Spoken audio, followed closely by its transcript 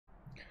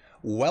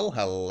Well,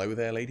 hello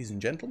there, ladies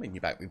and gentlemen.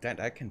 You're back with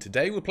Deck, and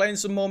today we're playing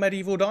some more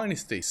Medieval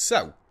Dynasty.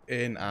 So,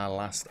 in our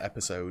last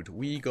episode,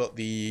 we got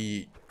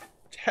the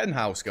hen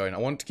house going. I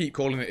want to keep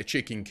calling it a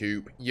chicken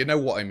coop. You know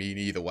what I mean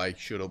either way.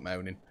 Shut up,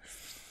 moaning.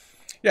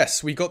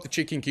 Yes, we got the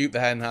chicken coop,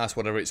 the hen house,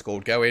 whatever it's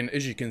called, going.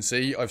 As you can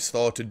see, I've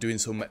started doing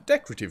some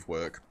decorative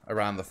work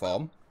around the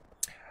farm.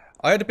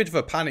 I had a bit of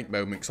a panic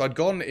moment, because I'd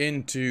gone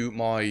into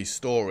my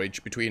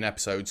storage between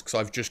episodes, because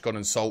I've just gone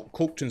and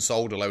cooked and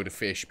sold a load of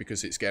fish,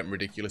 because it's getting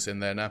ridiculous in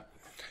there now.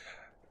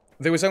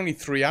 There was only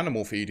 3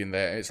 animal feed in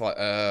there. It's like,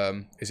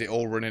 is it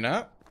all running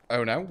out?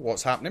 Oh no,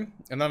 what's happening?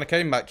 And then I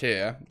came back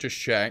here, just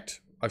checked.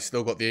 I've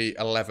still got the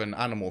 11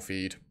 animal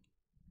feed.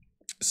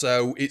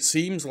 So it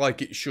seems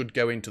like it should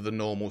go into the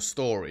normal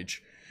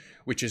storage,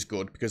 which is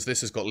good, because this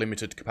has got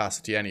limited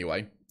capacity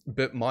anyway.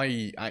 But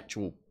my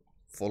actual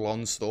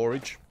full-on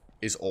storage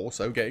is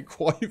also getting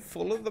quite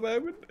full at the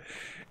moment.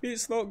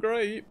 It's not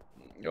great.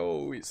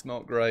 Oh, it's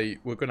not great.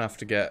 We're going to have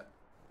to get...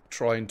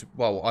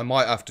 Well, I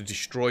might have to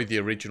destroy the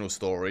original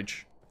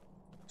storage.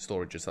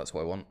 Storages, that's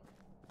what I want.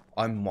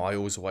 I'm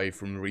miles away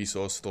from the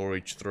resource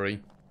storage 3.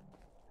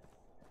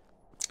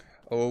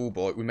 Oh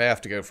boy, we may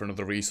have to go for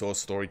another resource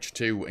storage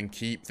 2 and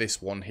keep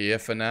this one here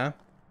for now.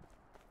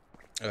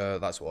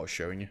 That's what I was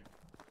showing you.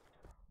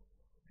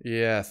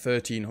 Yeah,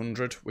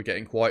 1300. We're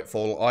getting quite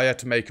full. I had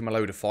to make him a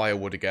load of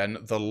firewood again.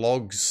 The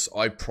logs,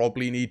 I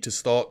probably need to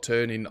start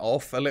turning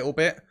off a little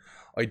bit.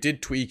 I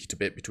did tweak it a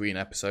bit between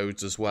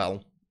episodes as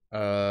well.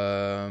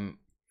 I've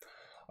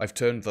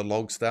turned the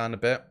logs down a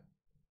bit.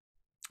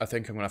 I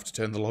think I'm going to have to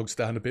turn the logs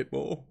down a bit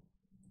more.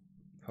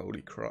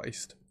 Holy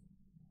Christ.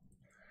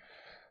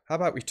 How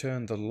about we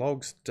turn the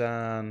logs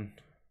down?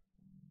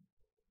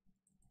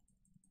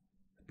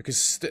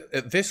 Because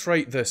at this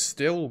rate, they're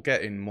still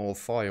getting more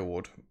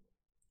firewood.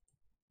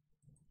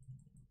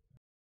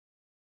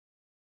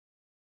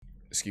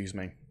 Excuse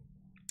me.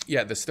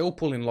 Yeah, they're still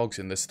pulling logs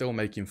in. They're still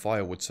making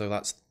firewood. So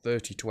that's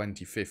 30,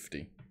 20,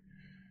 50.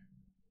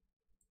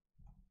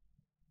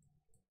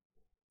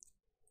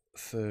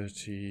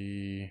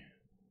 30,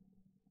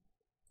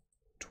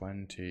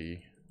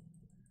 20,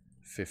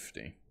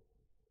 50.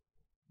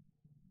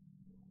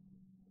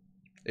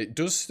 It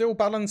does still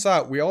balance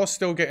out. We are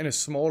still getting a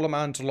small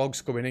amount of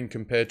logs coming in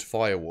compared to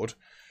firewood.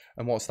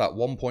 And what's that?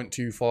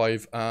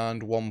 1.25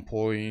 and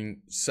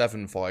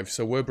 1.75.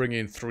 So we're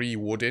bringing 3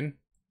 wood in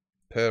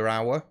per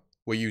hour.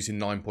 We're using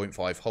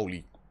 9.5.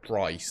 Holy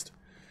Christ.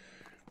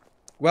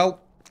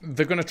 Well,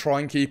 they're going to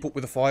try and keep up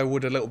with the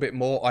firewood a little bit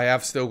more. I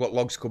have still got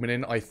logs coming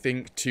in. I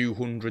think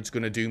 200's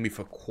going to do me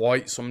for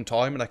quite some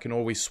time. And I can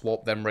always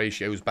swap them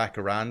ratios back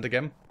around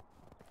again.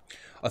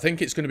 I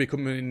think it's going to be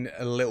becoming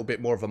a little bit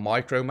more of a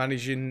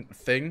micromanaging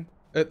thing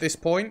at this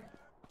point.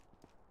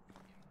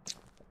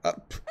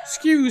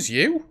 Excuse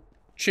you.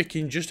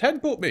 Chicken just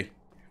headbutt me.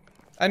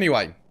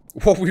 Anyway,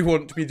 what we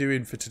want to be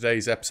doing for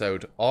today's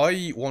episode,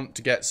 I want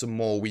to get some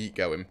more wheat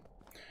going.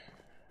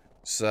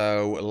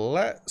 So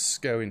let's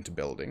go into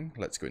building.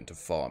 Let's go into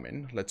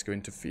farming. Let's go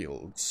into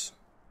fields.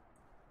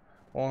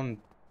 1,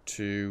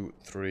 2,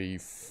 3,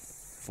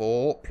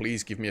 4.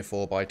 Please give me a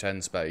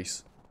 4x10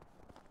 space.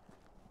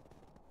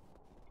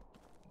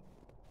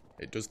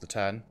 It does the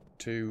 10.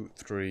 2,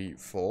 3,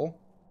 4.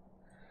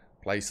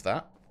 Place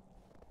that.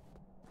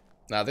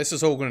 Now, this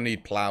is all going to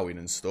need ploughing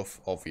and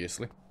stuff,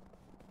 obviously.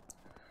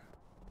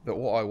 But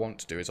what I want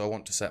to do is I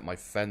want to set my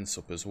fence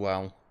up as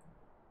well.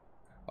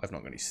 I've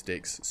not got any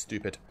sticks.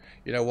 Stupid.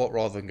 You know what?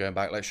 Rather than going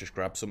back, let's just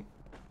grab some.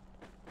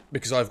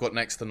 Because I've got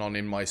next to none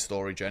in my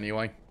storage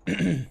anyway.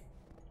 And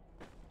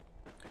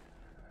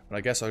I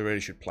guess I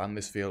really should plan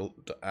this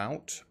field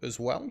out as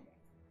well.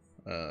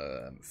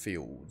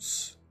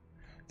 Fields.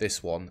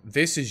 This one.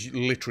 This is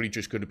literally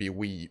just going to be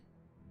wheat.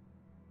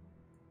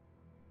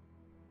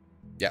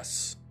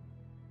 Yes.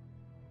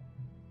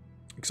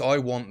 Because I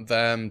want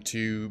them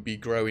to be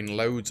growing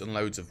loads and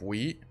loads of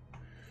wheat.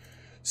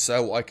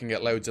 So I can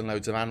get loads and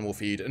loads of animal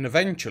feed. And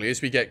eventually,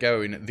 as we get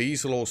going,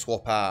 these will all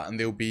swap out. And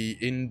there'll be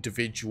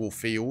individual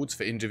fields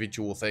for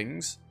individual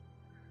things.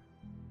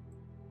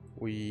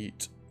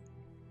 Wheat.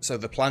 So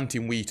they're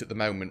planting wheat at the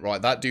moment.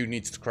 Right, that dude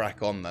needs to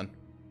crack on then.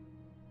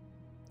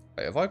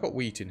 Wait, have I got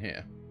wheat in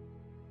here?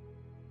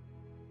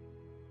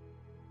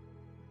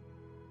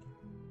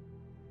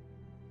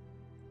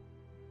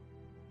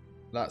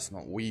 That's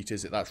not wheat,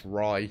 is it? That's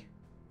rye.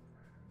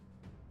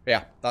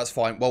 Yeah, that's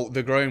fine. Well,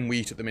 they're growing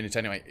wheat at the minute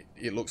anyway.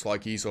 It looks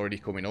like he's already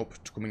coming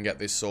up to come and get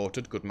this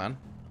sorted. Good man.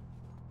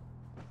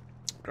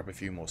 Grab a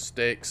few more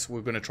sticks.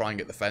 We're going to try and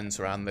get the fence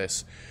around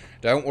this.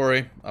 Don't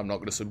worry. I'm not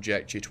going to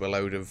subject you to a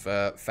load of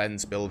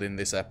fence building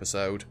this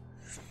episode.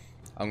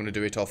 I'm going to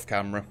do it off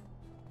camera.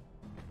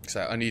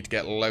 So I need to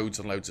get loads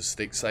and loads of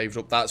sticks saved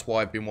up. That's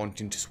why I've been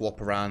wanting to swap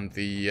around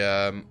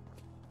the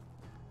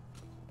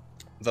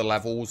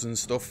levels and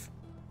stuff.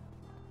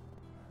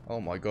 Oh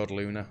my god,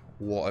 Luna.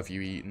 What have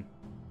you eaten?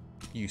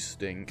 You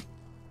stink.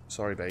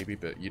 Sorry, baby,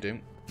 but you do.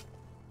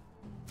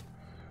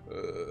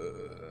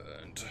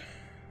 And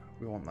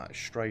we want that as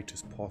straight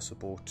as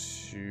possible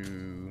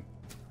to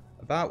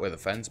about where the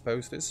fence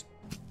post is.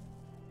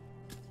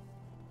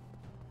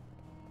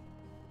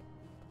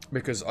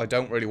 Because I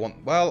don't really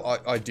want...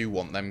 Well, I do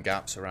want them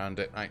gaps around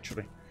it,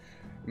 actually.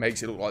 It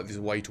makes it look like there's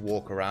a way to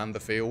walk around the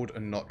field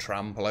and not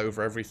trample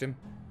over everything.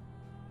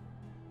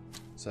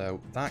 So,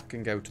 that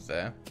can go to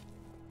there.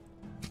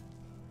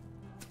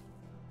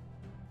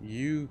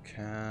 You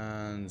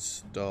can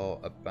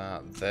start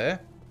about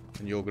there.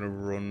 And you're going to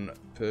run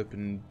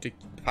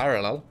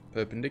parallel.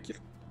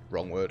 Perpendicular?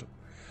 Wrong word.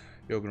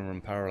 You're going to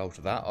run parallel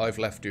to that. I've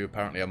left you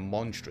apparently a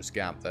monstrous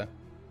gap there.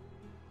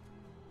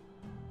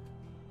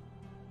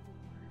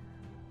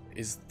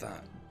 Is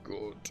that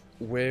good?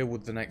 Where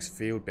would the next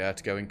field be able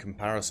to go in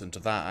comparison to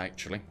that,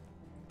 actually?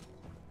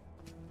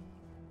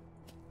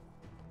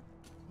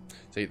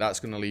 See,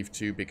 that's going to leave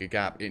too big a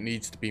gap. It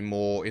needs to be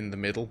more in the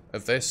middle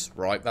of this.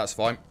 Right, that's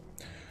fine.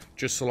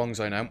 Just so long as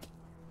I know.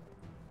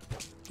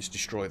 Just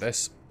destroy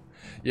this.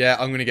 Yeah,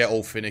 I'm going to get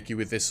all finicky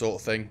with this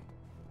sort of thing.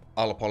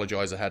 I'll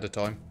apologise ahead of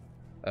time.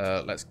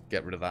 Let's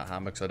get rid of that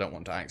hammer because I don't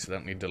want to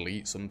accidentally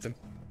delete something.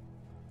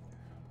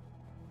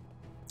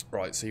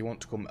 Right, so you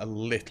want to come a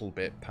little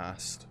bit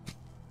past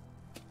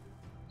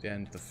the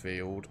end of the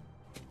field.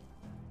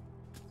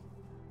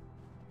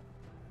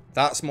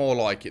 That's more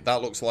like it.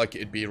 That looks like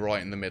it'd be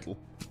right in the middle.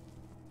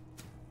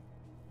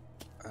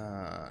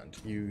 And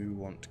you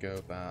want to go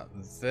about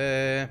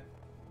there.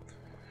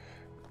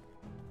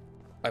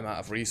 I'm out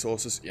of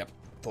resources. Yep,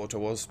 thought I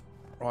was.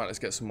 Right, let's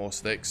get some more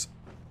sticks.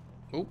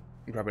 Oh,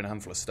 grabbing a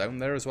handful of stone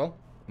there as well.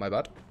 My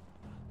bad.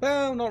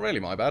 Well, not really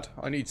my bad.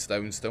 I need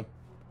stone still.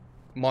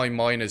 My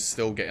miner's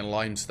still getting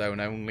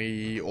limestone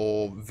only,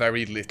 or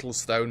very little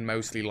stone,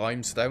 mostly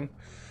limestone.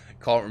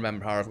 Can't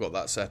remember how I've got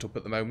that set up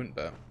at the moment,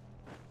 but...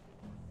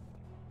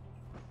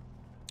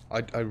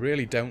 I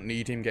really don't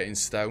need him getting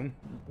stone.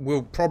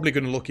 We're probably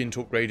going to look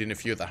into upgrading a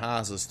few of the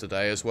houses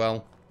today as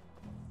well.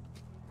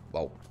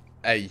 Well,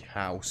 a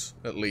house,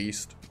 at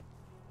least.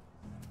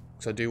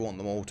 Because I do want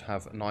them all to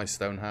have nice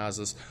stone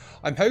houses.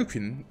 I'm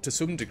hoping, to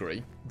some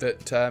degree,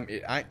 that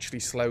it actually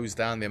slows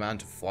down the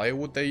amount of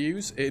firewood they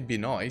use. It'd be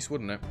nice,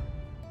 wouldn't it?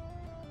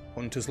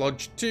 Hunter's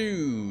Lodge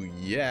 2,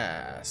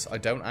 yes. I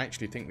don't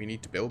actually think we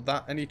need to build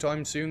that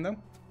anytime soon, though.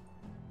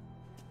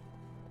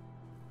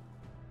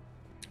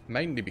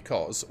 Mainly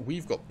because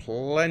we've got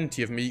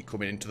plenty of meat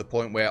coming in to the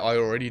point where I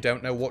already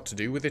don't know what to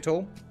do with it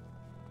all.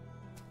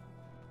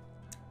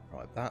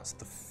 Right, that's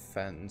the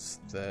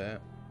fence there.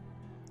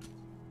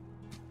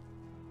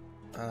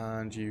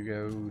 And you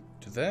go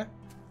to there.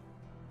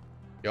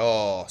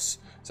 Yes.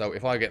 So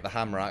if I get the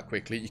hammer out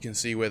quickly, you can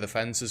see where the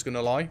fence is going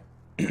to lie.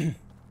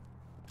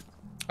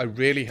 I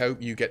really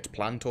hope you get to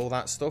plant all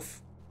that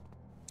stuff.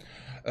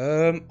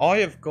 I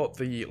have got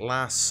the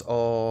lass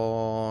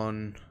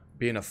on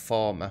being a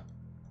farmer.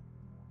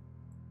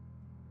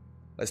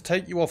 Let's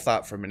take you off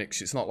that for a minute,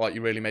 because it's not like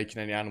you're really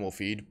making any animal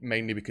feed,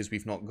 mainly because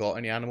we've not got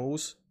any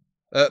animals.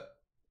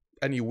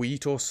 Any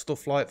wheat or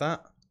stuff like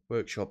that.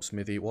 Workshop,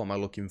 smithy, what am I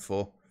looking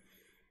for?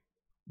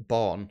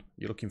 Barn.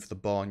 You're looking for the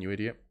barn, you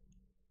idiot.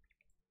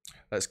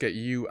 Let's get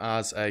you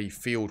as a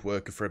field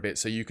worker for a bit,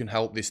 so you can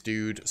help this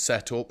dude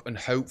set up and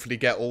hopefully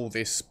get all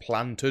this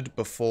planted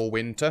before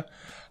winter.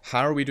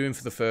 How are we doing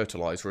for the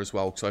fertilizer as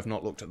well? Because I've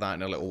not looked at that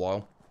in a little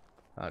while.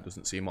 That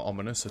doesn't seem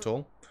ominous at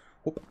all.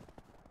 Whoop.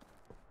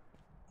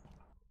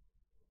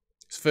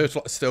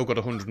 Fertilizer still got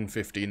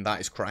 115.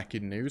 That is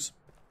cracking news.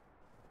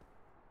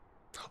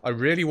 I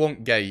really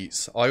want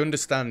gates. I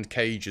understand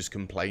Cage's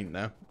complaint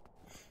now.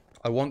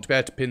 I want to be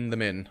able to pin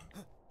them in.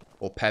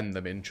 Or pen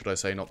them in, should I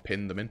say, not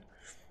pin them in.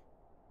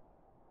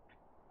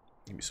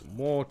 Give me some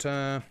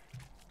water.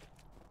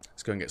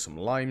 Let's go and get some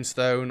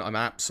limestone. I'm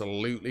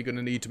absolutely going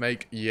to need to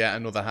make yet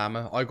another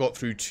hammer. I got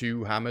through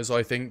 2 hammers,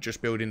 I think,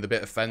 just building the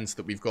bit of fence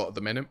that we've got at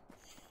the minute.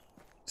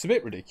 It's a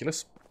bit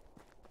ridiculous.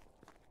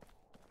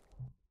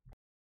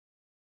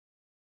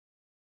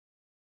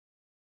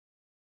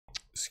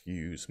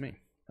 Excuse me.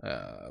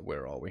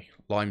 Where are we?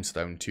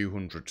 Limestone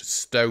 200.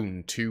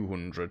 Stone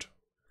 200.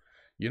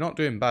 You're not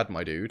doing bad,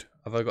 my dude.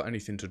 Have I got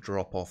anything to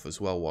drop off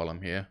as well while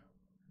I'm here?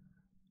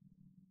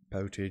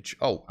 Potage.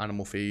 Oh,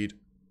 animal feed.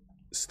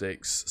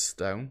 Sticks.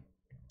 Stone.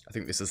 I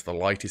think this is the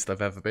lightest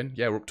I've ever been.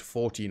 Yeah, we're up to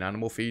 14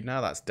 animal feed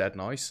now. That's dead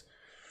nice.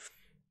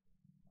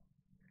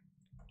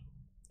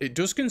 It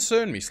does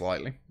concern me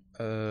slightly.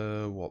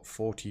 What,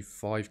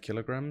 45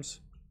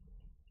 kilograms?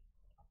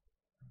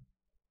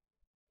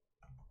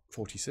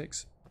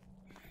 46.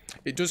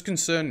 It does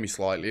concern me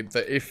slightly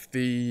that if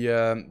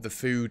the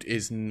food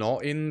is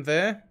not in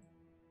there,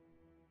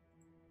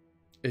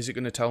 is it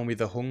going to tell me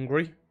they're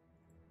hungry?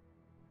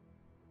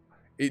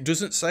 It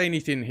doesn't say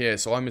anything here,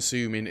 so I'm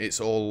assuming it's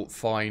all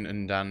fine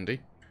and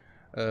dandy.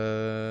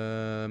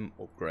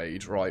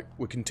 Upgrade. Right,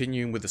 we're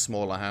continuing with the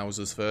smaller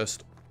houses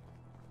first.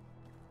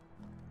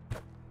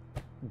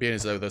 Being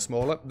as though they're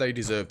smaller, they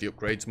deserve the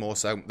upgrades more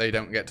so. They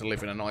don't get to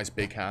live in a nice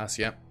big house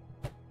yet.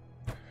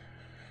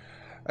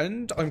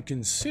 And I'm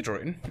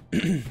considering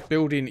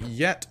building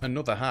yet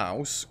another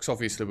house, because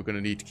obviously we're going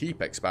to need to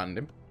keep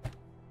expanding.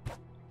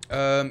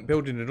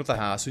 Building another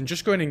house and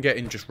just going and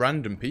getting just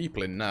random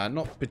people in there.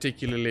 Not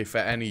particularly for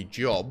any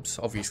jobs.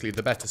 Obviously,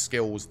 the better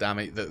skills, damn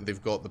it, that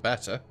they've got, the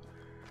better.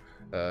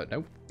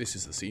 No, this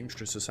is the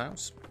seamstress's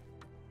house.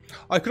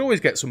 I could always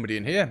get somebody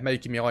in here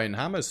making me iron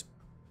hammers.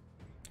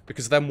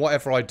 Because then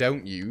whatever I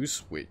don't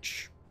use,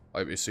 which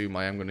I assume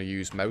I am going to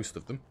use most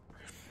of them,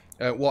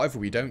 whatever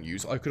we don't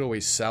use, I could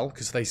always sell,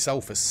 because they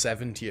sell for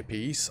 70 a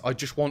piece. I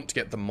just want to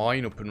get the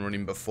mine up and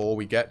running before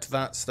we get to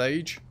that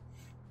stage.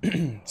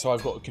 So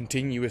I've got a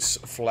continuous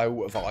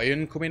flow of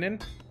iron coming in.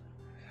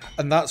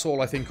 And that's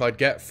all I think I'd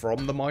get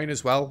from the mine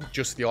as well,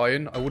 just the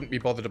iron. I wouldn't be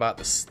bothered about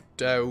the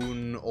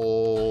stone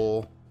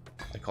or...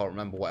 I can't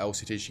remember what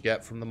else it is you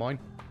get from the mine.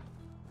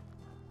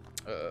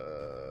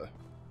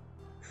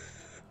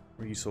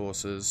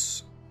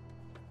 Resources...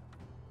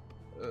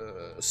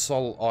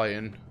 salt,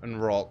 iron,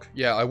 and rock.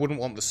 Yeah, I wouldn't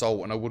want the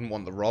salt and I wouldn't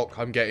want the rock.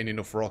 I'm getting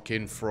enough rock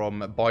in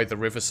from by the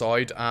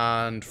riverside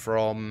and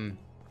from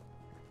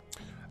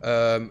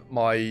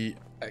my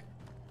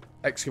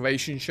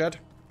excavation shed.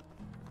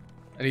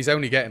 And he's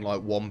only getting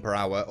like 1 per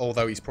hour,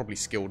 although he's probably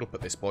skilled up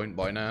at this point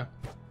by now.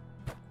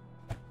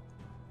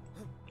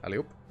 Alley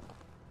up.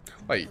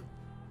 Wait.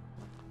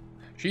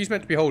 She's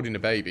meant to be holding a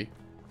baby.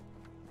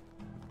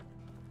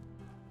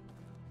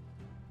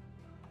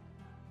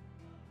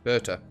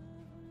 Berta.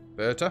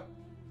 Berta?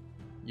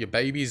 Your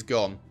baby's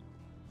gone.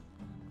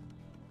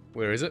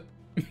 Where is it?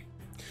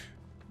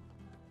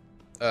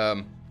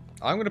 I'm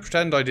going to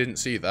pretend I didn't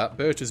see that.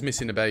 Berta's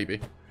missing a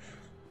baby.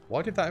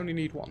 Why did that only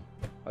need 1?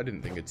 I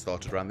didn't think it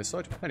started around this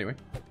side. Anyway.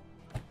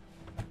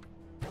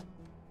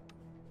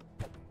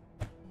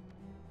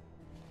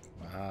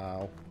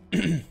 Wow.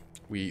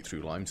 We eat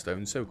through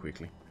limestone so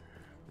quickly.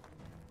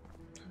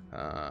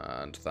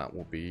 And that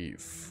will be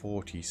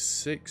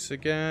 46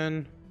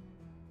 again.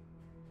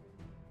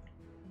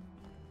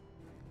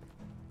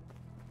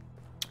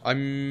 I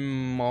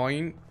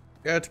might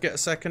be able to get a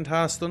second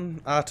house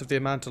done out of the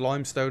amount of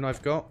limestone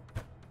I've got.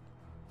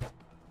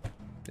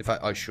 In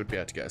fact, I should be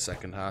able to get a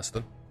second house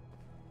done.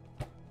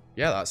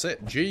 Yeah, that's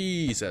it.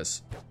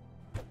 Jesus.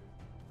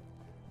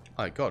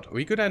 My God,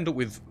 we could end up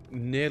with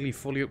nearly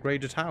fully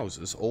upgraded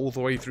houses all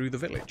the way through the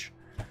village.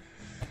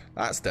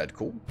 That's dead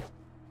cool.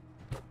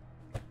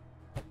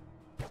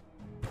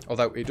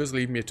 Although, it does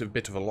leave me at a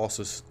bit of a loss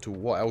as to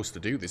what else to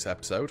do this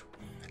episode.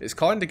 It's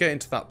kind of getting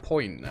to that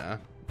point now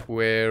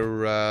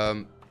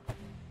where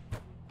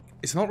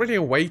it's not really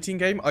a waiting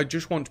game. I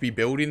just want to be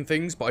building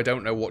things, but I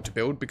don't know what to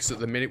build because at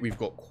the minute we've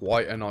got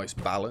quite a nice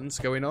balance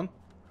going on.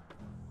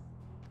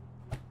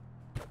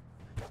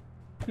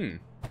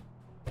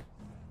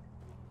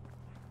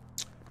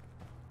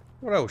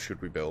 What else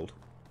should we build?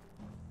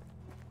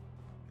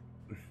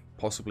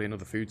 Possibly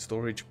another food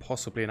storage,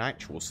 possibly an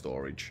actual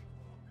storage.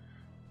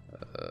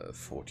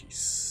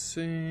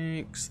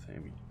 46,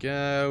 there we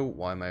go.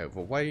 Why am I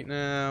overweight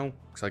now?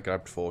 Because I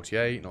grabbed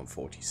 48, not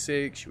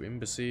 46, you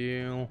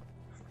imbecile.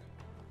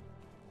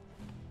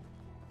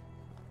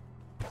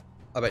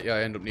 I bet you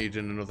I end up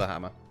needing another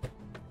hammer.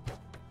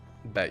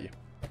 Bet you.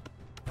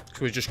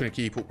 So we're just going to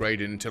keep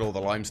upgrading until all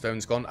the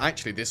limestone's gone.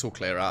 Actually, this will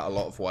clear out a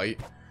lot of weight.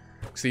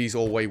 Because these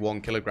all weigh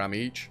 1 kilogram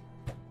each.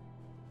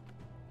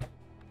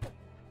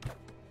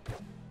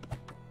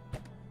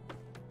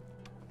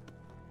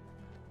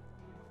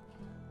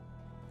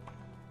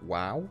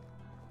 Wow.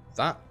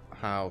 That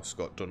house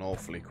got done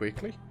awfully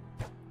quickly.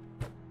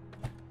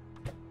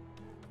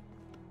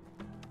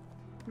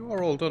 You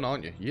are all done,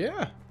 aren't you?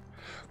 Yeah.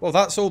 Well,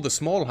 that's all the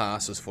small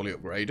houses fully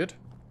upgraded.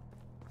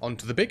 On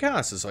to the big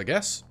houses, I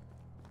guess.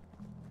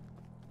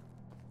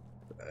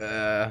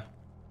 Yeah,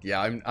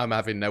 I'm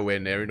having nowhere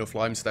near enough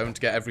limestone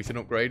to get everything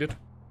upgraded.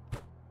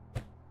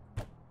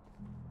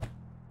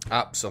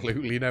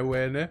 Absolutely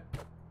nowhere near.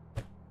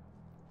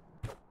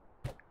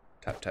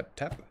 Tap, tap,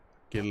 tap.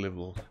 Get a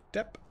little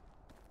tap.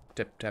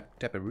 Tap, tap,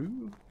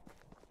 taparoo.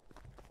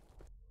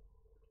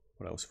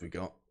 What else have we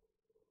got?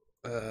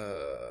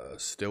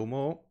 Still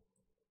more.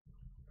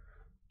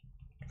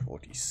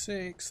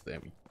 46. There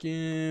we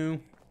go.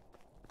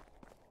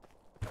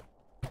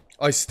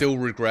 I still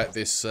regret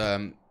this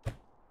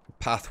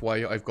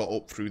pathway I've got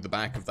up through the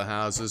back of the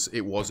houses.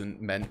 It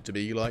wasn't meant to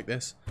be like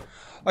this.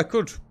 I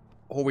could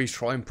always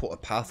try and put a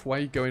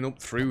pathway going up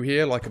through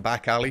here, like a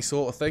back alley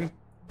sort of thing.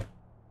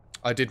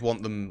 I did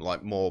want them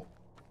like more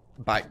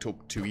backed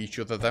up to each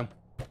other though.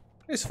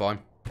 It's fine.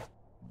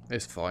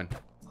 It's fine.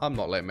 I'm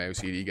not letting my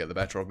OCD get the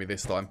better of me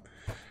this time.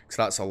 Because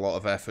that's a lot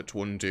of effort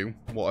to undo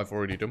what I've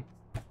already done.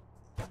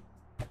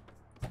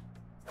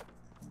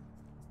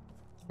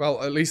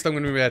 Well, at least I'm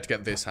going to be able to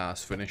get this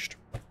house finished.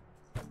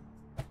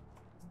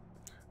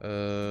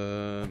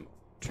 2,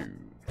 3,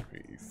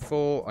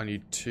 4. I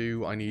need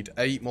 2. I need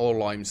 8 more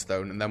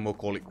limestone, and then we'll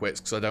call it quits,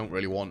 because I don't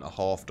really want a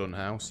half-done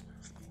house.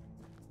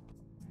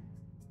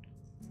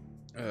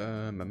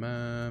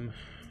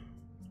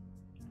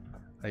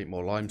 8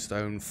 more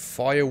limestone.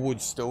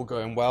 Firewood's still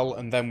going well,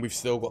 and then we've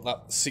still got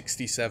that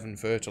 67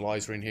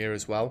 fertilizer in here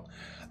as well.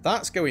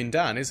 That's going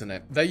down, isn't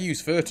it? They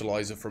use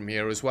fertilizer from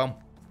here as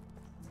well.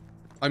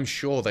 I'm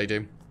sure they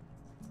do.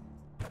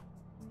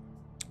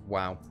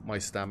 Wow, my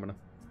stamina.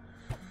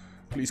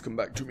 Please come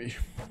back to me.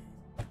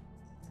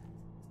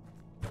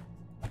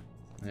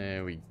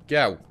 There we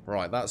go.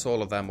 Right, that's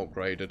all of them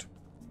upgraded.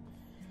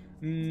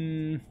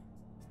 Now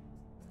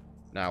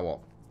what?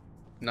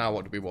 Now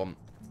what do we want?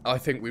 I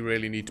think we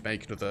really need to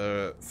make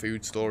another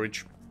food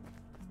storage.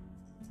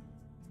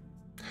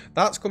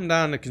 That's come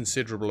down a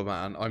considerable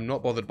amount. I'm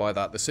not bothered by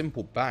that. The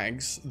simple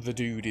bags, the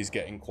dude is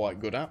getting quite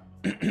good at.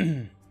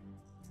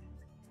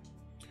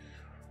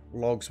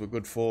 Logs were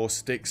good for.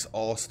 Sticks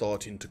are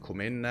starting to come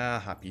in now.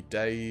 Happy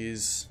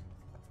days.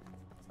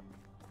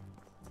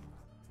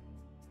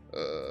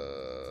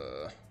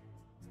 Let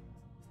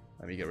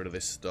me get rid of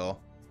this star.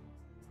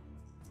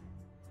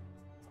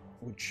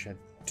 Which I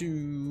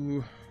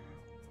do.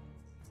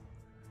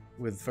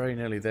 We're very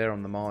nearly there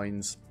on the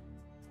mines.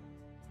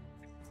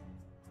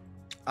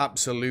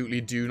 Absolutely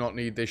do not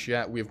need this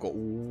yet. We've got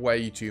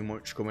way too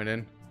much coming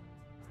in.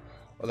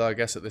 Although I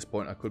guess at this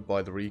point I could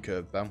buy the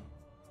recurve bow.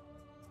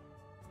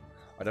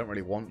 I don't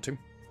really want to.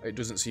 It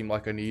doesn't seem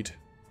like I need...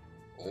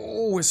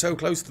 Oh, we're so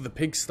close to the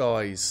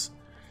pigsties.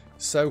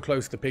 So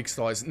close to the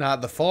pigsties. Now,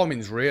 the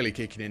farming's really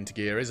kicking into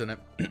gear, isn't it?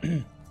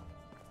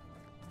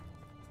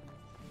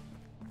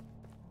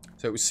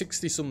 So it was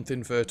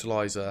 60-something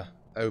fertilizer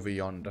over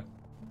yonder.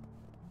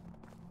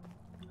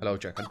 Hello,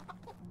 Jackson.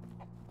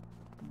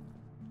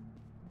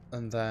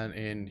 And then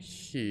in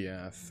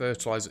here,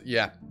 fertilizer.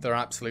 Yeah, they're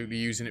absolutely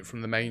using it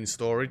from the main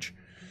storage.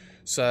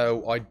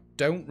 So I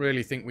don't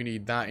really think we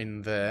need that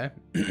in there.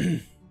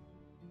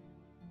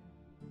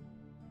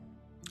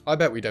 I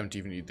bet we don't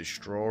even need the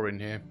straw in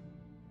here.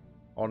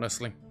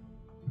 Honestly.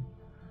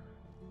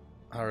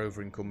 How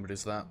over encumbered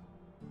is that?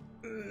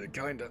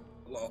 Kinda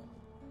a lot.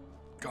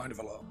 Kind of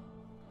a lot.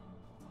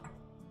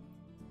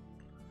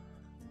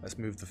 Let's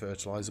move the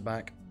fertilizer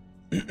back.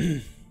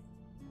 There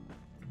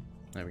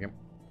we go.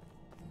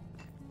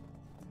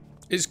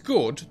 It's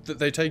good that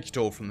they take it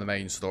all from the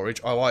main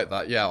storage. I like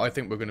that. Yeah, I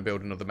think we're going to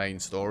build another main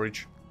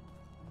storage.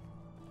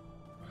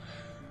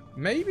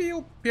 Maybe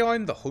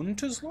behind the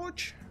Hunter's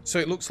Lodge? So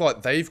it looks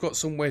like they've got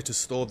somewhere to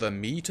store their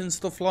meat and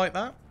stuff like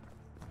that.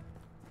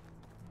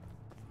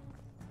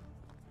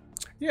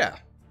 Yeah.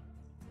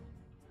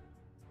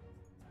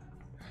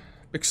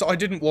 Because I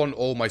didn't want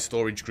all my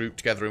storage grouped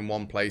together in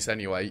one place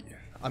anyway.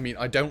 I mean,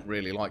 I don't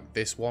really like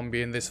this one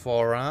being this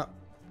far out.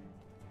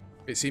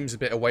 It seems a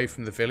bit away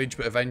from the village,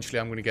 but eventually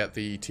I'm going to get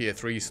the tier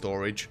 3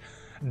 storage.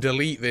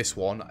 Delete this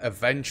one.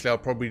 Eventually I'll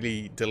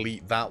probably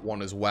delete that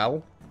one as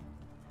well.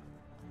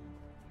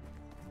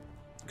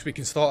 Because we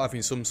can start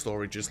having some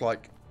storages,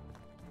 like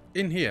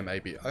in here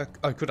maybe.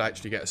 I could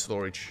actually get a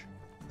storage.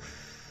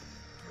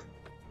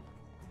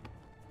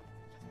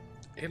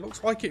 It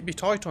looks like it'd be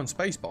tight on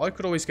space, but I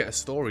could always get a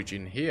storage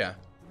in here.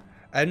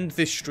 End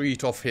this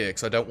street off here,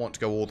 because I don't want to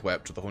go all the way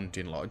up to the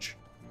hunting lodge.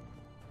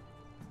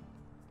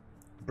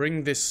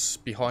 Bring this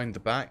behind the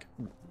back.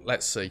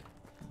 Let's see.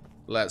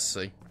 Let's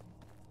see.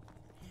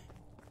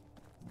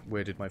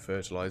 Where did my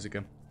fertilizer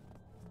go?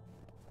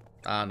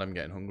 And I'm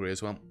getting hungry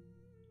as well.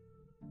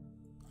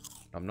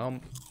 Nom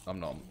nom. Nom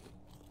nom.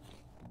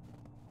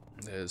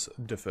 There's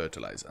the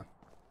fertilizer.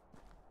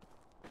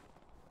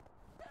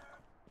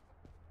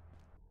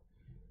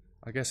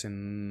 I guess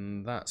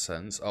in that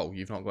sense... Oh,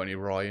 you've not got any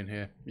rye in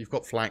here. You've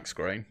got flax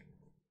grain.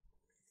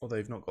 Although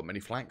you've not got many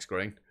flax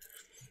grain.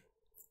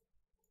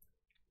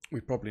 We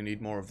probably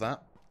need more of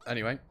that.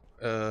 Anyway,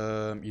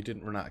 you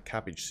didn't run out of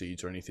cabbage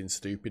seeds or anything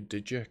stupid,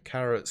 did you?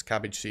 Carrots,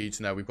 cabbage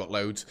seeds. No, we've got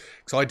loads.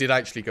 Because I did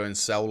actually go and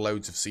sell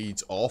loads of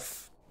seeds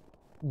off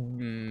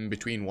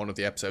between one of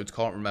the episodes.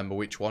 Can't remember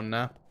which one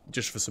now.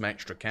 Just for some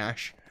extra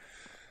cash.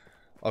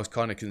 I was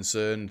kind of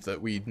concerned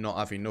that we'd not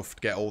have enough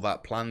to get all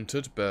that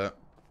planted, but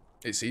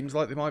it seems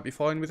like they might be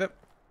fine with it.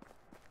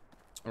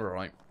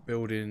 Alright,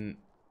 building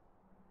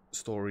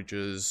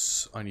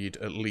storages. I need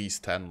at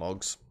least 10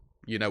 logs.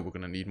 You know we're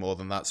going to need more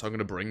than that, so I'm going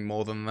to bring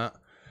more than that.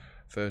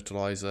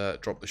 Fertilizer,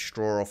 drop the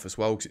straw off as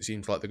well, because it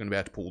seems like they're going to be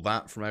able to pull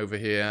that from over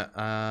here.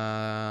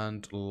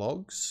 And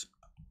logs.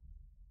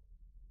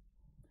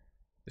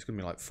 It's going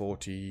to be like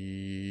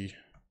 40...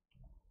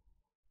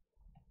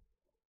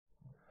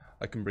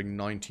 I can bring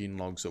 19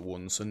 logs at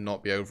once and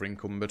not be over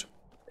encumbered.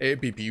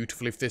 It'd be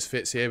beautiful if this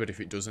fits here, but if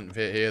it doesn't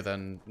fit here,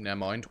 then never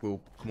mind.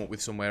 We'll come up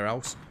with somewhere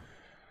else.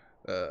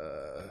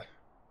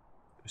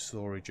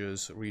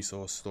 Storages,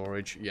 resource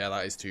storage. Yeah,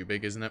 that is too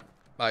big, isn't it?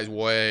 That is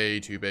way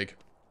too big.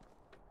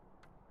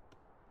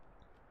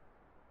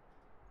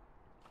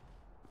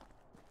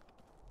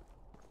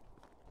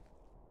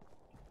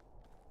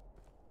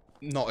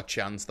 Not a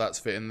chance that's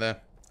fitting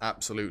there.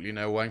 Absolutely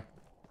no way.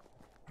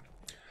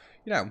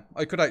 You know,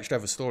 I could actually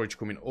have a storage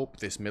coming up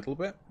this middle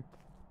bit.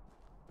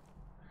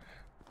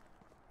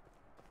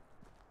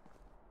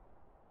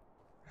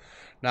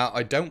 Now,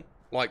 I don't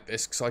like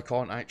this because I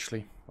can't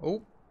actually...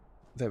 Oh,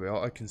 there we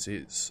are. I can see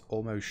it's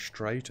almost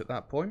straight at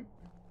that point.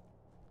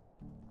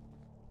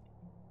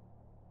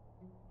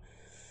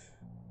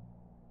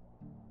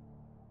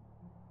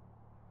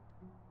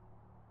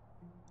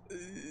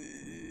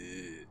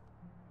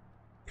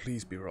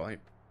 Please be right.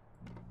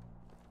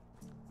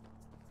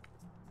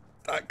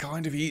 That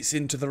kind of eats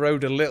into the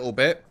road a little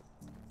bit.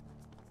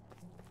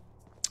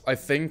 I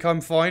think I'm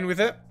fine with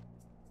it.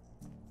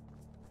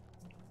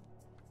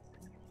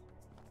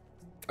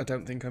 I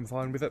don't think I'm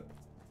fine with it.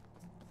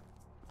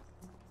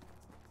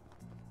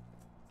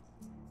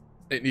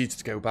 It needs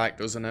to go back,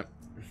 doesn't it?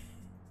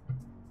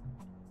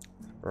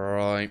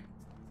 Right.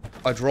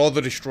 I'd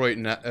rather destroy it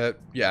now.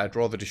 Yeah, I'd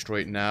rather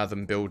destroy it now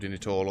than building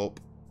it all up.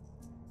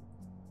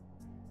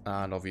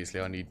 And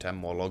obviously I need 10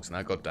 more logs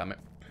now, god damn it.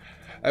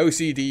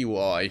 OCD,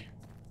 why?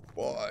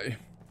 Why?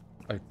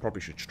 I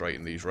probably should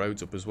straighten these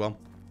roads up as well.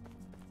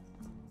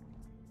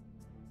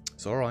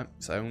 It's alright,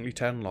 it's only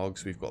 10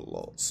 logs, we've got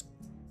lots.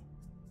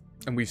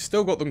 And we've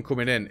still got them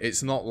coming in.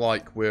 It's not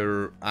like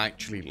we're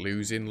actually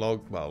losing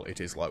logs. Well, it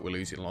is like we're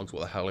losing logs.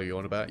 What the hell are you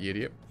on about, you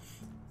idiot?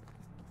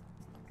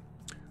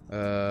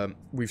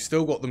 We've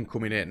still got them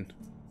coming in.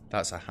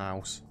 That's a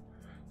house.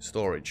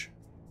 Storage.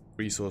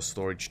 Resource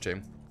storage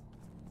too.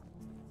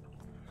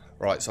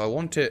 Right, so I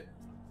want it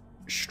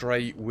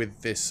straight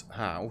with this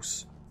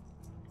house.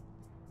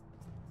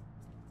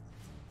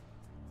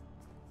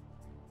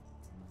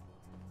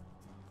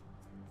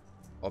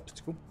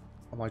 Obstacle?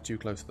 Am I too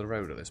close to the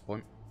road at this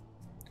point?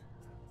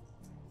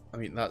 I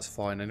mean, that's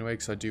fine anyway,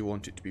 because I do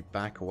want it to be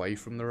back away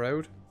from the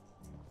road.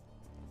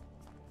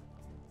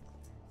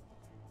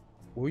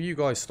 Will you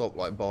guys stop,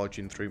 like,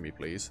 barging through me,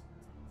 please?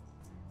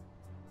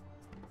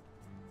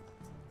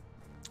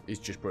 He's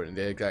just put it in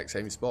the exact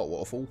same spot.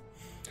 What a fool.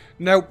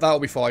 Nope, that'll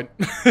be fine.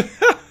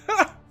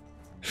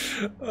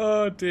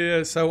 Oh,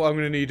 dear. So I'm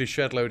going to need a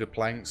shed load of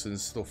planks and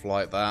stuff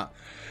like that.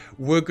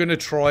 We're going to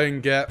try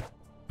and get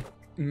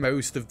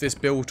most of this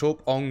built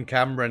up on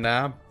camera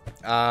now.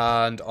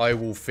 And I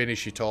will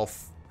finish it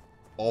off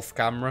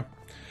camera.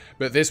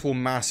 But this will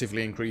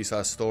massively increase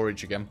our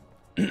storage again.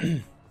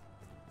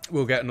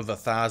 We'll get another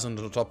 1,000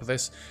 on top of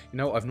this. You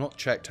know, I've not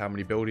checked how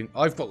many building...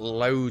 I've got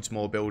loads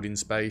more building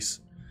space.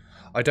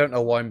 I don't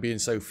know why I'm being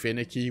so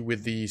finicky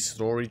with these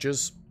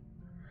storages.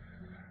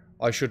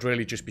 I should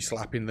really just be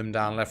slapping them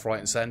down left, right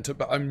and centre.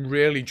 But I'm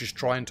really just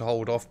trying to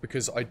hold off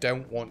because I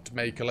don't want to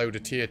make a load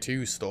of tier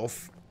 2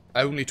 stuff.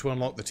 Only to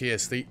unlock the tier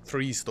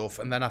 3 stuff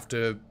and then have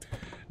to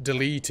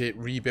delete it,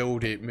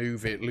 rebuild it,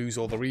 move it, lose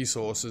all the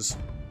resources.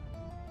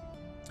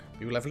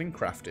 New leveling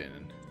crafting.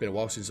 It's been a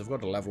while since I've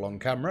got a level on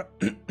camera.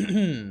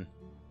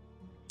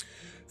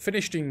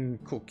 Finished in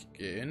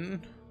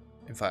cooking.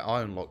 In fact,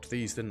 I unlocked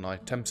these, didn't I?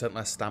 10%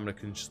 less stamina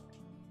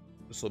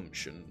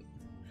consumption.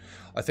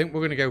 I think we're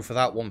going to go for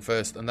that one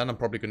first, and then I'm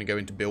probably going to go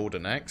into builder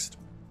next.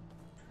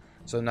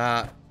 So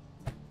now,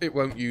 it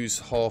won't use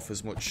half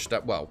as much...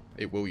 Well,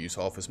 it will use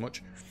half as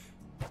much.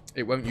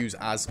 It won't use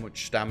as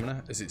much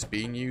stamina as it's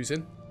been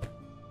using.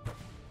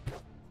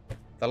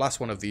 The last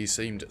one of these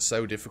seemed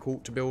so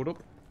difficult to build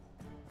up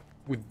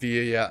with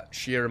the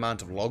sheer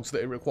amount of logs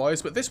that it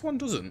requires, but this one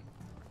doesn't.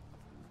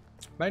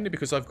 Mainly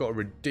because I've got a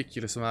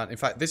ridiculous amount. In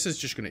fact, this is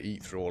just going to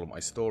eat through all of my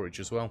storage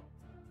as well.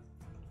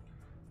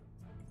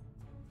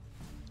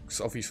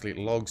 Because obviously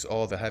logs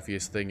are the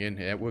heaviest thing in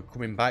here. We're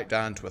coming back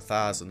down to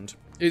 1,000.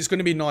 It's going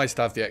to be nice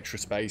to have the extra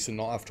space and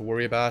not have to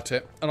worry about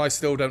it. And I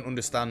still don't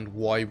understand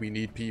why we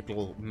need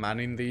people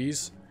manning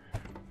these.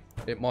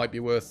 It might be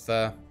worth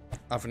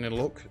having a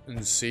look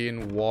and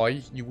seeing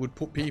why you would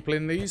put people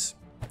in these.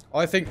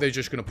 I think they're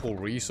just going to pull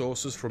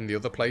resources from the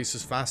other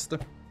places faster.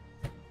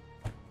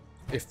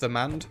 If they're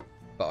manned.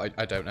 But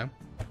I don't know.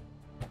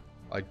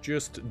 I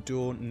just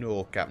don't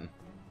know, Captain.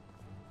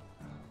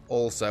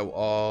 Also,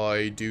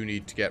 I do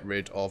need to get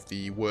rid of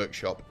the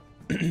workshop.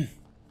 Is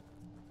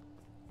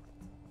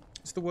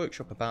the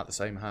workshop about the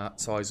same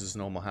size as a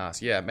normal house?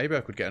 Yeah, maybe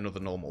I could get another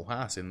normal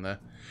house in there.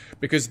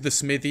 Because the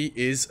smithy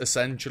is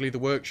essentially the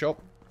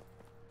workshop.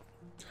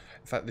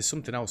 In fact, there's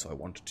something else I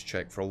wanted to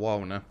check for a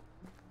while now.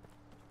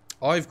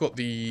 I've got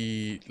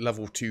the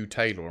level 2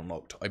 tailor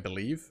unlocked, I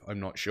believe.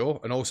 I'm not sure.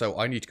 And also,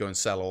 I need to go and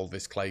sell all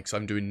this clay because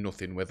I'm doing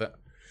nothing with it.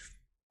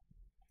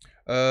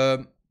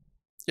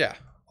 Yeah,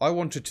 I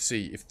wanted to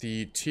see if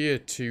the tier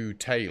 2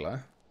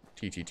 tailor,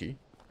 TTT,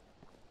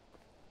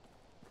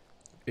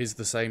 is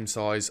the same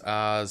size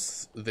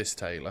as this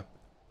tailor.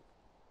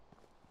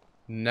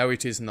 No,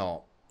 it is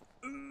not.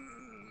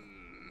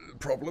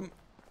 Problem.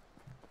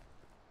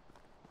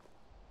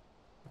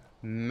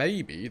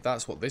 Maybe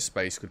that's what this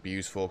space could be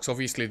used for, because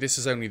obviously this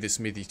is only the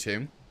smithy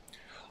 2.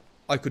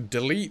 I could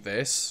delete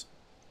this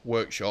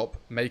workshop,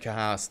 make a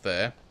house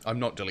there. I'm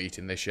not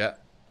deleting this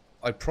yet.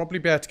 I'd probably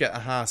be able to get a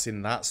house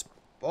in that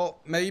spot,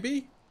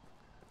 maybe?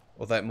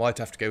 Although it might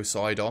have to go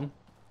side on.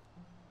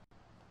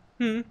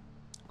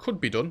 Could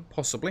be done,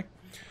 possibly.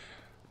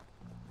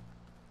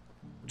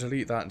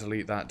 Delete that,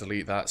 delete that,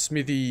 delete that.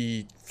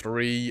 Smithy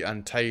 3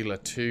 and Tailor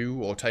 2,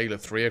 or Tailor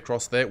 3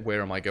 across there.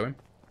 Where am I going?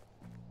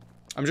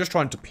 I'm just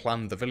trying to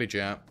plan the village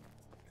out.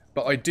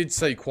 But I did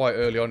say quite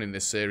early on in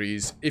this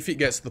series, if it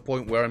gets to the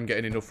point where I'm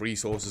getting enough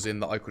resources in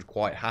that I could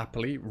quite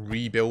happily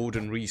rebuild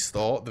and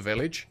restart the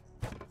village,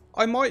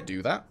 I might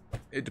do that.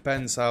 It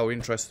depends how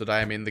interested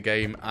I am in the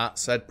game at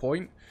said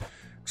point.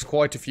 Because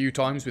quite a few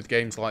times with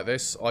games like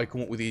this, I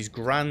come up with these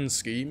grand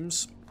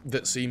schemes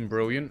that seem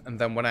brilliant, and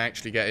then when I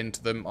actually get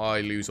into them,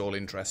 I lose all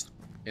interest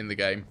in the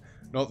game.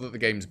 Not that the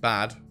game's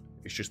bad,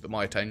 it's just that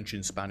my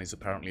attention span is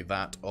apparently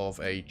that of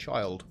a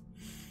child.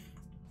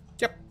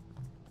 Yep.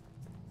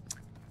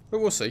 But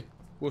we'll see.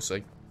 We'll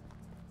see.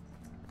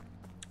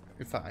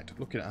 In fact,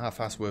 looking at how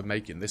fast we're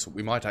making this,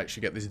 we might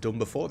actually get this done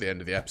before the end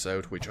of the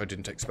episode, which I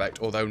didn't expect.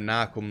 Although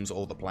now comes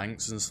all the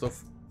planks and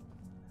stuff.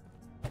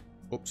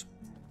 Oops.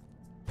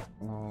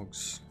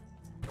 Logs.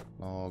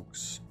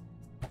 Logs.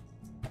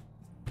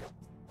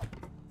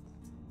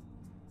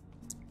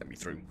 Let me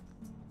through.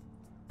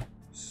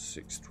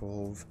 6,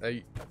 12,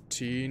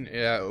 18.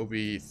 Yeah, it'll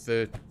be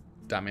 30.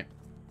 Damn it.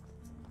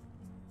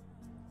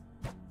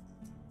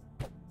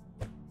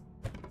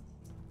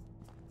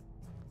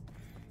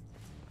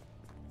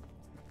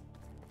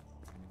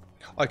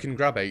 I can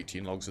grab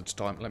 18 logs at a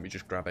time. Let me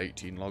just grab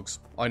 18 logs.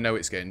 I know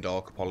it's getting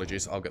dark.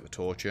 Apologies. I'll get the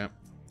torch out.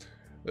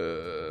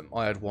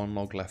 I had 1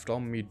 log left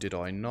on me. Did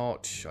I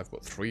not? I've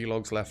got 3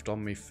 logs left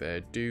on me. Fair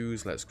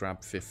dues. Let's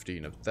grab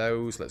 15 of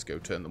those. Let's go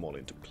turn them all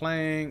into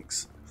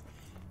planks.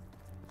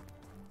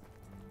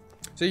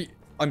 See,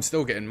 I'm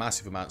still getting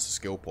massive amounts of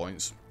skill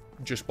points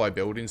just by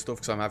building stuff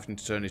because I'm having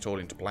to turn it all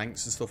into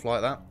planks and stuff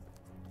like that.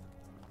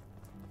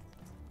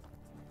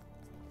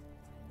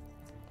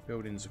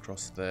 Buildings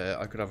across there.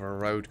 I could have a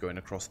road going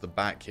across the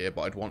back here,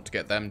 but I'd want to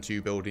get them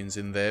 2 buildings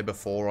in there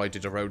before I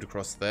did a road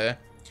across there.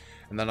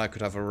 And then I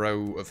could have a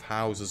row of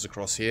houses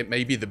across here.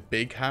 Maybe the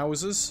big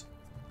houses.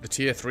 The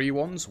tier 3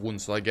 ones,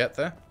 once I get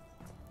there.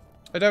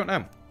 I don't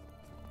know.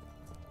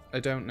 I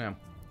don't know.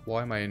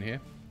 Why am I in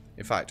here?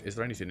 In fact, is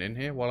there anything in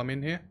here while I'm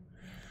in here?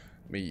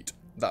 Meat.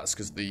 That's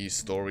because the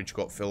storage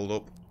got filled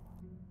up.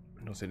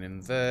 Nothing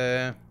in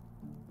there.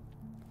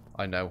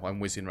 I know,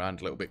 I'm whizzing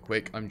around a little bit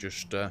quick. I'm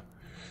just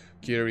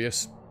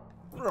curious.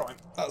 Right,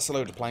 that's a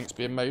load of planks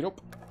being made up.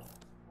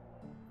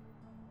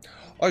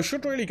 I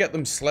should really get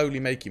them slowly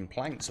making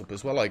planks up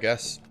as well, I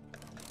guess.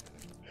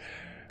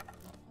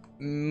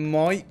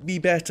 Might be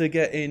better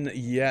getting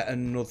yet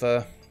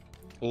another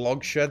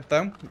log shed,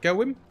 though,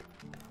 going.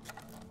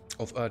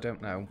 I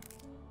don't know.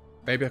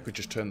 Maybe I could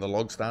just turn the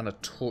logs down a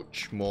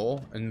touch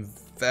more and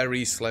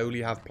very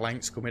slowly have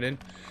planks coming in.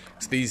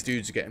 Because these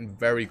dudes are getting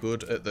very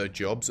good at their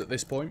jobs at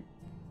this point.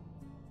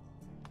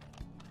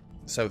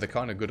 So they're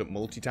kind of good at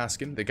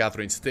multitasking. They're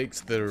gathering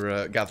sticks,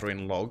 they're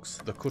gathering logs,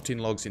 they're cutting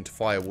logs into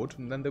firewood,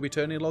 and then they'll be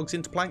turning logs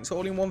into planks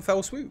all in one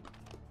fell swoop.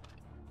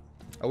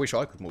 I wish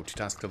I could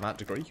multitask to that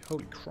degree.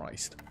 Holy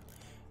Christ.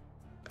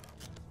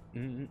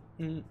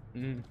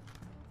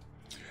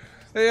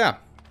 Yeah,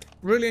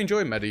 really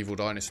enjoying Medieval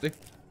Dynasty.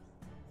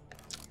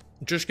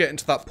 Just getting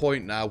to that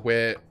point now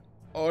where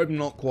I'm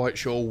not quite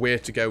sure where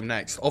to go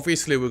next.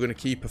 Obviously, we're going to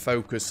keep a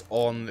focus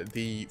on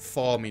the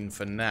farming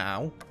for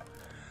now.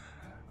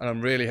 And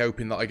I'm really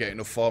hoping that I get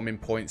enough farming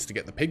points to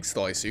get the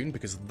pigsty soon,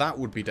 because that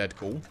would be dead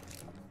cool.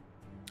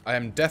 I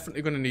am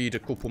definitely going to need a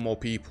couple more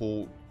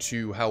people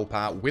to help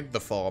out with the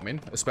farming,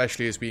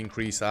 especially as we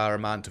increase our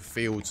amount of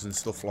fields and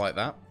stuff like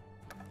that.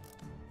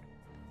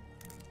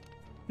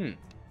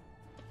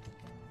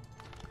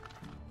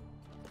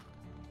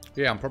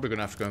 Yeah, I'm probably going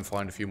to have to go and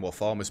find a few more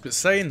farmers. But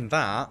saying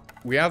that,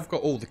 we have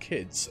got all the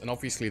kids, and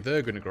obviously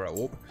they're going to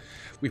grow up.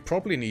 We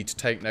probably need to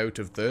take note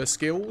of their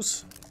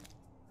skills.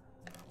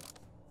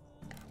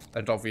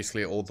 And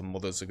obviously all the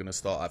mothers are going to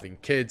start having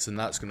kids, and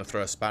that's going to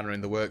throw a spanner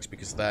in the works,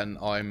 because then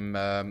I'm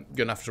going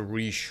to have to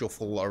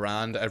reshuffle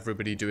around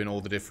everybody doing all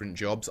the different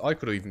jobs. I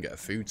could even get a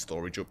food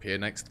storage up here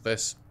next to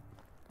this.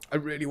 I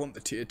really want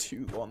the tier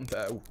 2 one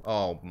though.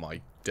 Oh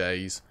my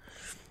days.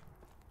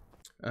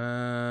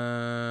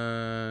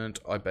 And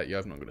I bet you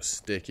I've not got a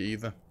stick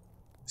either.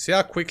 See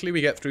how quickly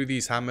we get through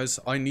these hammers?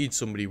 I need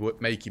somebody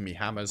making me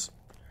hammers.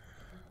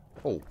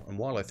 Oh, and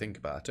while I think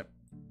about it.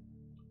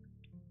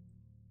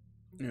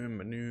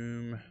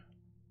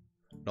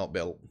 Not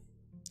built.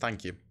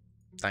 Thank you.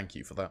 Thank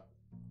you for that.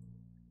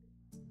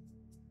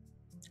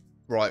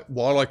 Right,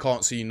 while I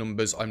can't see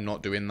numbers, I'm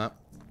not doing that.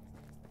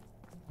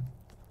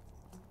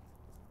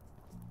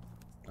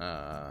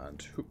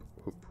 And hoop,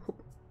 hoop,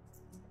 hoop.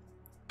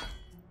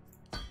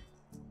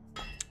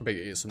 I bet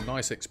you get some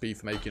nice XP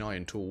for making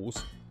iron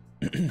tools.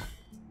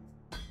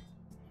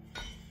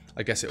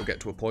 I guess it'll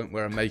get to a point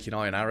where I'm making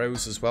iron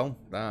arrows as well.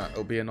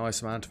 That'll be a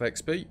nice amount of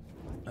XP.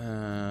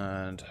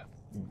 And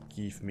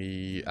give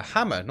me a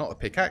hammer, not a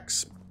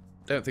pickaxe.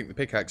 Don't think the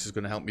pickaxe is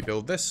going to help me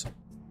build this.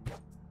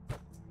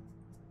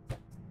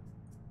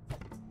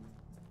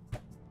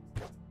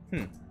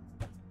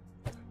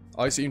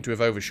 I seem to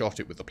have overshot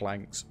it with the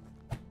planks.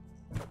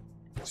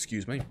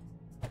 Excuse me.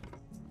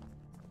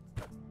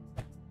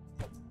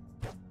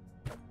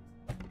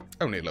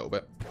 Only a little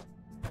bit.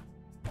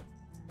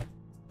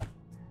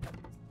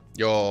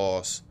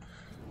 Yours.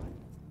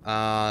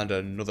 And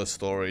another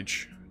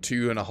storage.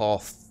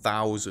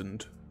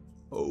 2,500.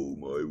 Oh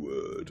my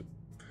word.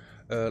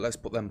 Let's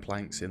put them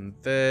planks in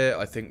there.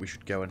 I think we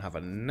should go and have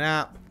a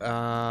nap.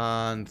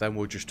 And then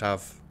we'll just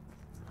have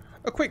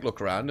a quick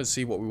look around and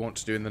see what we want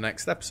to do in the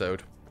next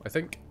episode, I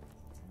think.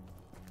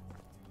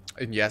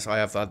 And yes, I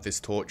have had this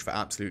torch for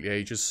absolutely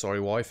ages. Sorry,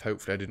 wife.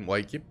 Hopefully I didn't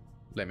wake you.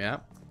 Let me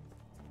out.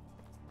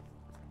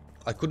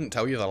 I couldn't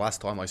tell you the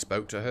last time I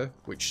spoke to her,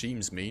 which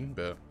seems mean,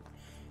 but...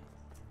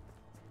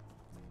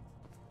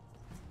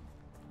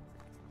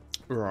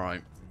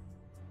 Right.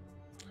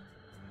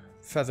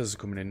 Feathers are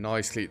coming in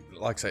nicely.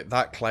 Like I say,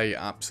 that clay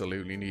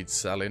absolutely needs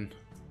selling.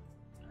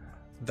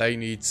 They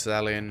need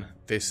selling.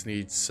 This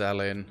needs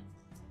selling.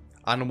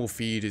 Animal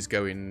feed is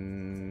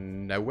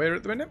going nowhere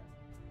at the minute.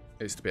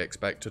 It's to be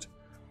expected.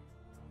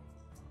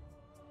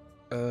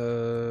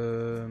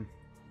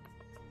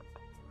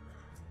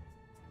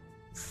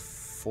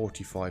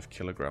 45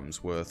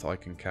 kilograms worth I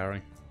can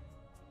carry.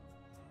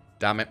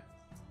 Damn it.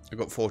 I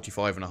got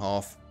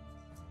 45.5.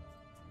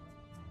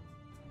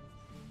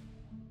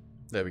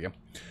 There we go.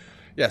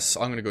 Yes,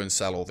 I'm going to go and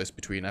sell all this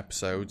between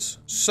episodes.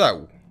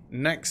 So,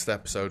 next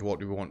episode, what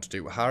do we want to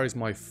do? How is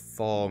my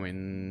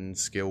farming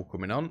skill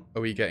coming on?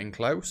 Are we getting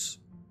close?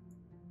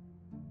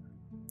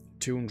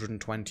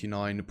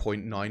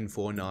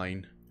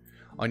 229.949.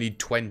 I need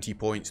 20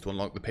 points to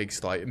unlock the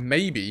pigsty.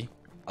 Maybe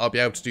I'll be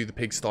able to do the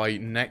pigsty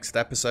next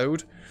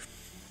episode.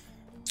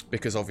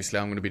 Because obviously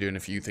I'm going to be doing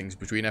a few things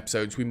between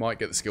episodes. We might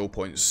get the skill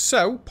points.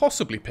 So,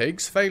 possibly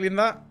pigs. Failing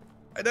that,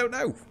 I don't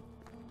know.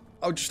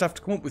 I'll just have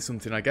to come up with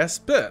something, I guess.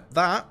 But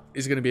that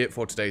is going to be it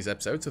for today's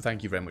episode. So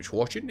thank you very much for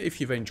watching. If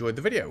you've enjoyed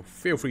the video,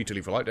 feel free to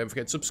leave a like. Don't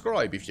forget to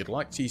subscribe. If you'd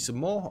like to see some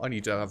more, I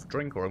need to have a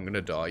drink or I'm going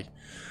to die.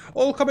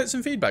 All comments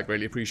and feedback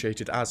really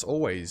appreciated as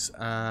always.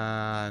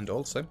 And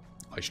also,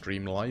 I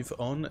stream live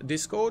on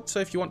Discord. So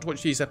if you want to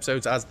watch these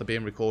episodes as they're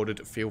being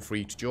recorded, feel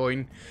free to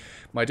join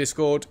my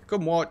Discord.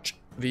 Come watch.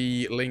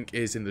 The link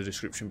is in the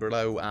description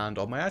below and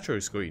on my outro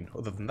screen.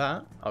 Other than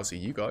that, I'll see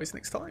you guys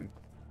next time.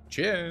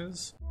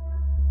 Cheers!